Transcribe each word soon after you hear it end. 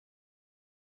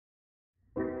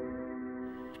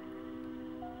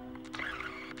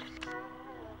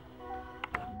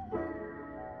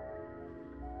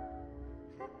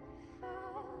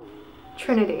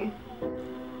Trinity.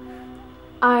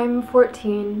 I'm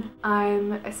 14.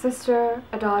 I'm a sister,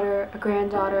 a daughter, a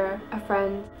granddaughter, a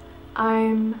friend.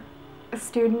 I'm a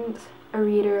student, a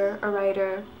reader, a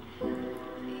writer,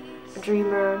 a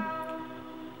dreamer,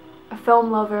 a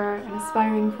film lover, an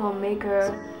aspiring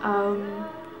filmmaker,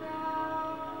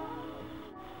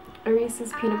 a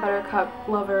Reese's peanut butter cup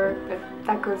lover, but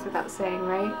that goes without saying,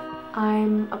 right?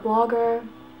 I'm a blogger,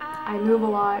 I move a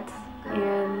lot,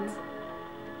 and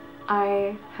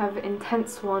I have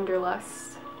intense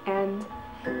wanderlust, and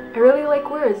I really like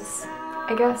words.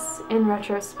 I guess in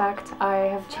retrospect I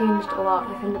have changed a lot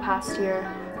within the past year.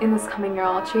 In this coming year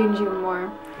I'll change even more.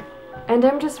 And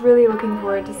I'm just really looking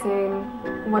forward to seeing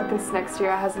what this next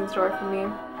year has in store for me.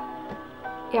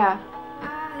 Yeah.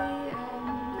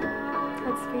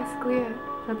 That's basically it.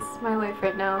 That's my life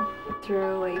right now.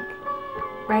 Through like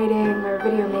writing or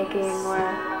video making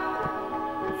or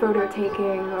photo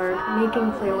taking or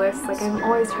making playlists, like I'm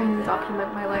always trying to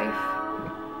document my life.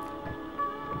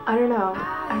 I don't know,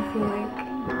 I feel like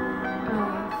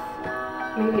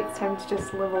maybe it's time to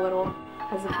just live a little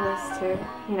as opposed to,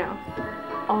 you know,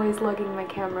 always lugging my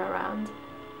camera around.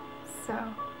 So,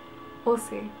 we'll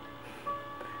see.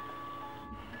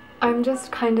 I'm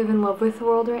just kind of in love with the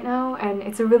world right now, and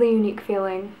it's a really unique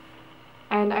feeling.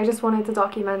 And I just wanted to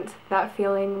document that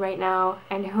feeling right now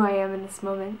and who I am in this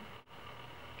moment.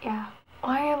 Yeah.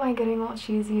 Why am I getting all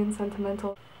cheesy and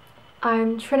sentimental?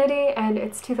 I'm Trinity, and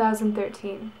it's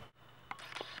 2013.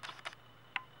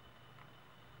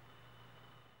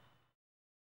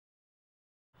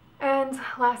 And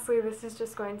lastly, this is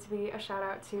just going to be a shout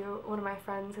out to one of my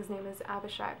friends. His name is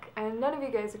Abhishek, and none of you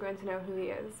guys are going to know who he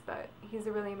is, but he's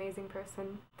a really amazing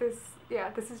person. This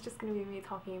is just going to be me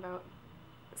talking about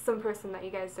some person that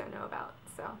you guys don't know about,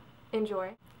 so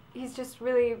enjoy. He's just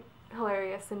really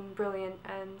hilarious and brilliant,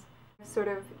 and sort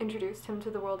of introduced him to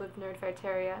the world of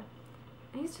Nerdfighteria.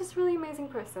 And he's just a really amazing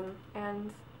person,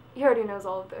 and he already knows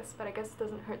all of this, but I guess it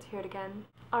doesn't hurt to hear it again.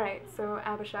 Alright, so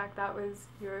Abhishek, that was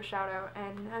your shout out,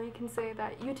 and now you can say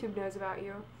that YouTube knows about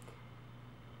you.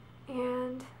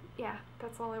 And yeah,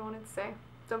 that's all I wanted to say.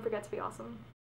 Don't forget to be awesome.